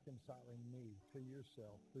for reconciling me to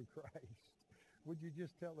yourself through Christ. Would you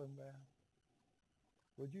just tell him that?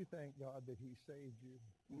 Would you thank God that he saved you?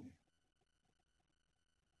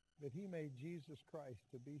 That he made Jesus Christ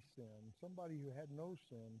to be sin, somebody who had no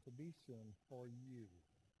sin to be sin for you,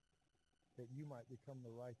 that you might become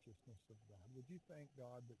the righteousness of God. Would you thank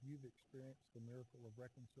God that you've experienced the miracle of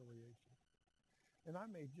reconciliation? And I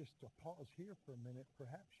may just pause here for a minute.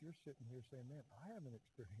 Perhaps you're sitting here saying, man, I haven't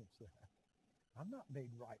experienced that. I'm not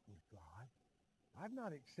made right with God. I've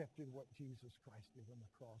not accepted what Jesus Christ did on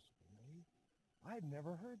the cross for me. I had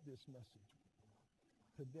never heard this message before.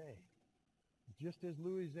 Today, just as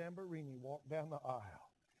Louis Zamperini walked down the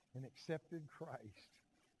aisle and accepted Christ,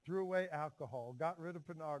 threw away alcohol, got rid of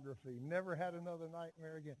pornography, never had another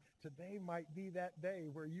nightmare again. Today might be that day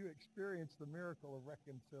where you experience the miracle of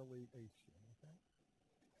reconciliation. Okay?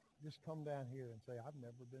 Just come down here and say, I've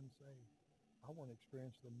never been saved. I want to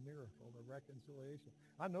experience the miracle, the reconciliation.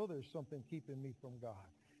 I know there's something keeping me from God.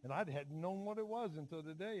 And I hadn't known what it was until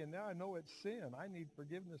today, and now I know it's sin. I need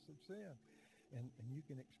forgiveness of sin. And you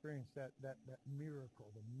can experience that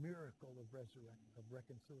miracle, the miracle of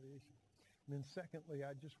reconciliation. And then secondly,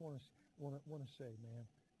 I just want to say, man,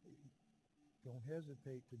 don't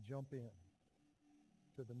hesitate to jump in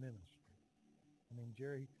to the ministry. I mean,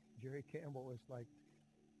 Jerry Campbell was like,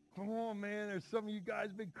 come on, man, there's some of you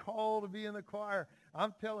guys been called to be in the choir.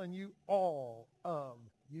 I'm telling you, all of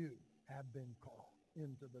you have been called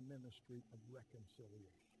into the ministry of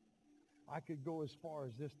reconciliation. I could go as far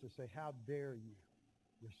as this to say, how dare you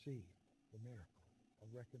receive the miracle of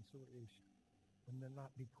reconciliation and then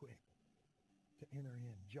not be quick to enter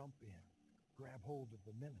in, jump in, grab hold of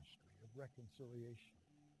the ministry of reconciliation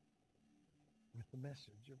with the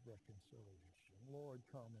message of reconciliation. Lord,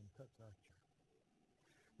 come and touch our church.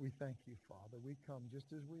 We thank you, Father. We come just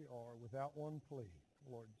as we are without one plea,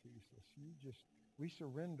 Lord Jesus. We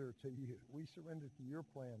surrender to you. We surrender to your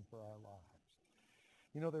plan for our lives.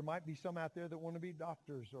 You know, there might be some out there that want to be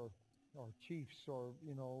doctors or chiefs or,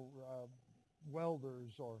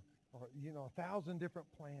 welders or 1,000 different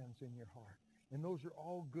plans in your heart. And those are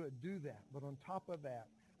all good. Do that. But on top of that,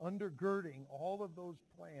 undergirding all of those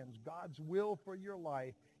plans, God's will for your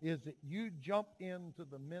life is that you jump into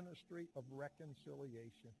the ministry of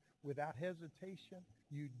reconciliation. Without hesitation,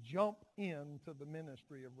 you jump into the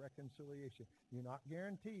ministry of reconciliation. You're not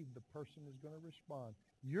guaranteed the person is going to respond.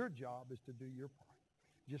 Your job is to do your part,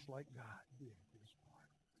 just like God did his part.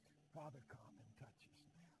 Father, come and touch us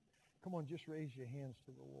now. Come on, just raise your hands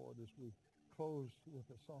to the Lord as we close with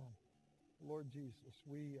a song. Lord Jesus,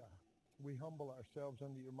 we humble ourselves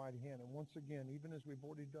under your mighty hand. And once again, even as we've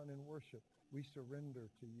already done in worship, we surrender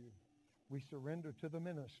to you. We surrender to the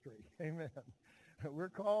ministry. Amen. We're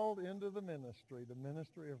called into the ministry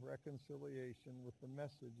of reconciliation with the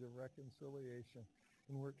message of reconciliation.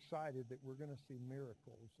 And we're excited that we're going to see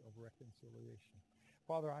miracles of reconciliation.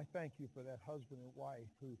 Father, I thank you for that husband and wife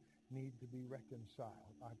who need to be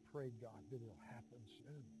reconciled. I pray, God, that it'll happen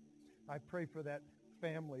soon. I pray for that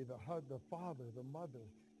family, the father, the mother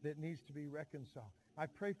that needs to be reconciled. I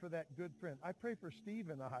pray for that good friend. I pray for Steve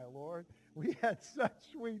and I, Lord. We had such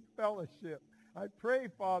sweet fellowship. I pray,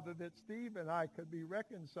 Father, that Steve and I could be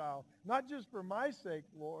reconciled, not just for my sake,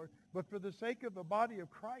 Lord, but for the sake of the body of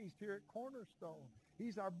Christ here at Cornerstone.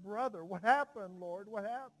 He's our brother. What happened, Lord? What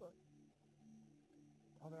happened?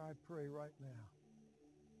 Father, I pray right now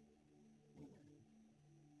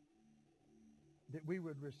that we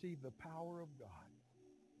would receive the power of God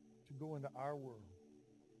to go into our world,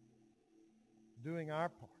 doing our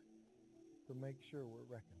part to make sure we're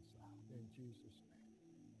reconciled in Jesus'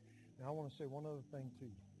 name. Now, I want to say one other thing to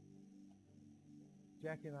you.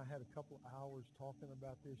 Jackie and I had a couple of hours talking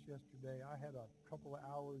about this yesterday. I had a couple of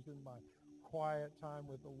hours in my quiet time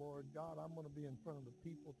with the Lord. God, I'm going to be in front of the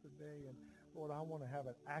people today, and Lord, I want to have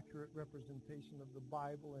an accurate representation of the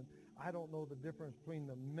Bible, and I don't know the difference between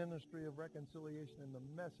the ministry of reconciliation and the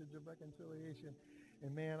message of reconciliation.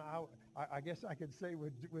 And man, I guess I could say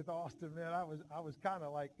with Austin, man, I was kind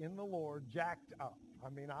of like in the Lord, jacked up. I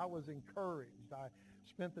mean, I was encouraged. I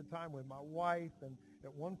spent the time with my wife, and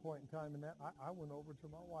at one point in time in that, I went over to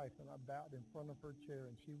my wife and I bowed in front of her chair,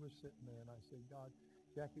 and she was sitting there, and I said, God,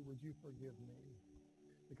 Jackie, would you forgive me?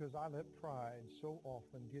 Because I let pride so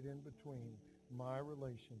often get in between my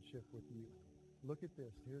relationship with you. Look at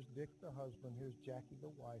this. Here's Dick the husband, here's Jackie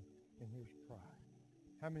the wife, and here's pride.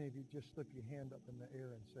 How many of you just slip your hand up in the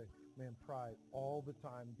air and say, man, pride all the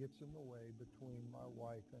time gets in the way between my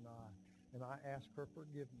wife and I. And I ask her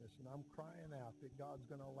forgiveness, and I'm crying out that God's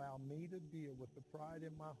going to allow me to deal with the pride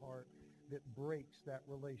in my heart that breaks that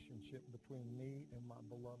relationship between me and my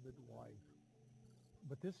beloved wife.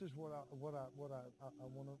 But this is what I want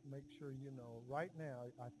to make sure you know. Right now,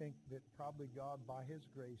 I think that probably God, by his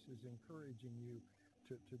grace, is encouraging you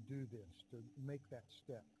to do this, to make that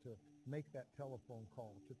step, to make that telephone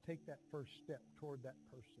call, to take that first step toward that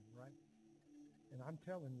person, right? And I'm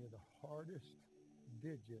telling you, the hardest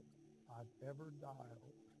digit I've ever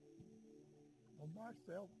dialed on my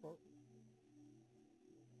cell phone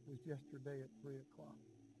was yesterday at 3 o'clock,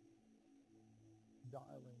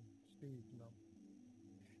 dialing Steve's number.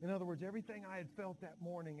 In other words, everything I had felt that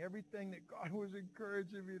morning, everything that God was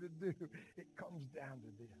encouraging me to do, it comes down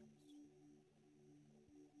to this.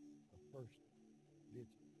 The first digit.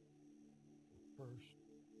 The first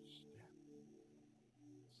step.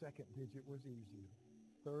 Second digit was easier.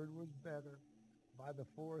 Third was better. By the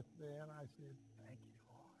fourth, man, I said, thank you,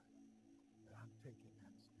 Lord, that I'm taking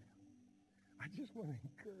that step. I just want to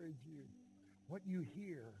encourage you. What you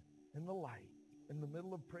hear in the light, in the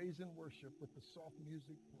middle of praise and worship with the soft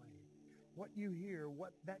music playing, what you hear,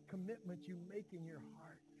 what that commitment you make in your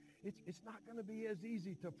heart, it's not going to be as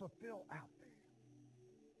easy to fulfill out there.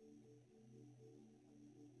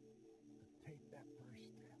 But take that first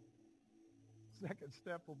step. Second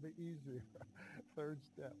step will be easier. Third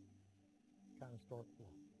step, kind of start for.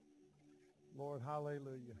 Lord,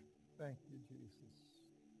 hallelujah. Thank you, Jesus.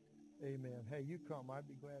 Amen. Hey, you come. I'd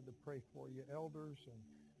be glad to pray for you. Elders and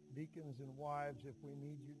deacons and wives, if we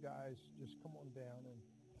need you guys, just come on down and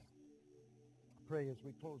pray as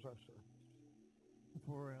we close our service.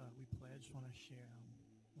 Before we play, I just want to share,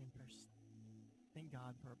 first, thank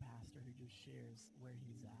God for a pastor who just shares where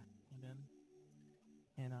he's at. Amen.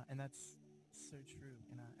 And that's so true.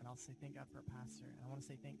 And I'll say thank God for a pastor. And I want to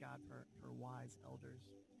say thank God for wise elders.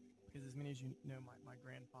 Because as many as you know, my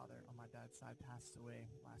grandfather on my dad's side passed away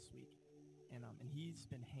last week. And he's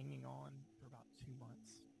been hanging on for about 2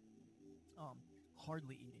 months,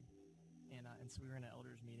 hardly eating. And so we were in an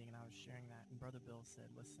elders meeting, and I was sharing that. And Brother Bill said,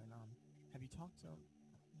 listen, have you talked to him?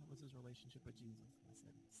 What's his relationship with Jesus? I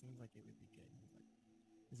said, it seems like it would be good. He's like,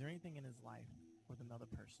 is there anything in his life with another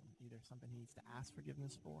person, either something he needs to ask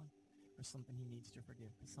forgiveness for or something he needs to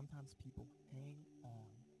forgive? Because sometimes people hang on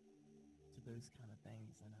to those kind of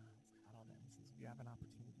things. And I don't know. He says, if you have an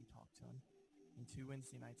opportunity, talk to him. And 2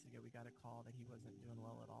 Wednesday nights ago, we got a call that he wasn't doing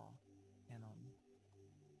well at all. And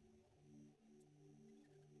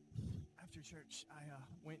after church, I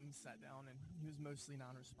went and sat down, and he was mostly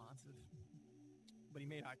non-responsive. But he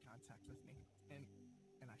made eye contact with me, and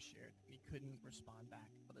I shared. And he couldn't respond back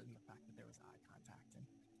other than the fact that there was eye contact.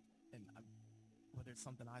 And whether it's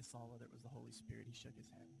something I saw, whether it was the Holy Spirit, he shook his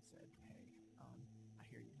head and said, hey, I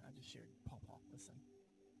hear you. I just shared, Paul, listen.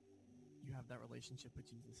 You have that relationship with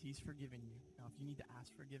Jesus. He's forgiven you. Now, if you need to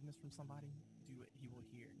ask forgiveness from somebody, do it. He will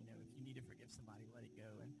hear. You know, if you need to forgive somebody, let it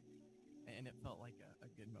go. And it felt like a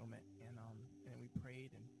good moment. And we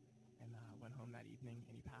prayed and went home that evening,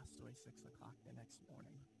 and he passed away 6 o'clock the next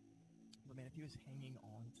morning. But man, if he was hanging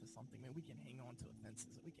on to something, man, we can hang on to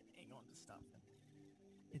offenses. We can hang on to stuff. And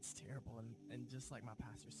it's terrible. And just like my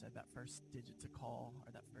pastor said, that first digit to call or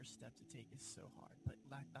that first step to take is so hard. But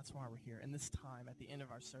that's why we're here. And this time at the end of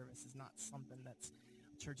our service is not something that's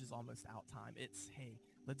church is almost out time. It's, hey,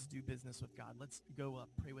 let's do business with God. Let's go up,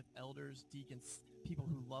 pray with elders, deacons, people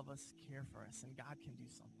who love us, care for us, and God can do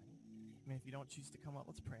something. I mean, if you don't choose to come up,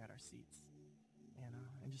 let's pray at our seats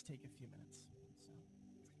and just take a few minutes. So,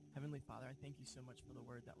 Heavenly Father, I thank you so much for the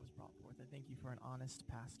word that was brought forth. I thank you for an honest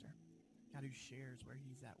pastor, God, who shares where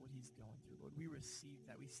he's at, what he's going through. Lord, we receive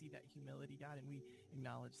that. We see that humility, God, and we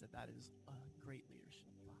acknowledge that that is great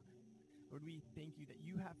leadership, Father. Lord, we thank you that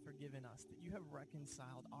you have forgiven us, that you have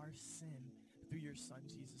reconciled our sin through your Son,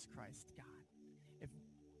 Jesus Christ, God.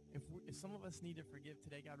 If some of us need to forgive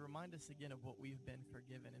today, God, remind us again of what we've been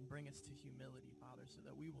forgiven and bring us to humility, Father, so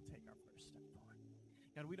that we will take our first step forward.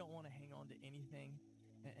 God, we don't want to hang on to anything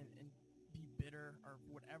and be bitter or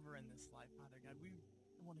whatever in this life, Father. God, we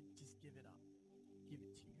want to just give it up, give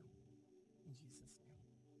it to you. In Jesus' name.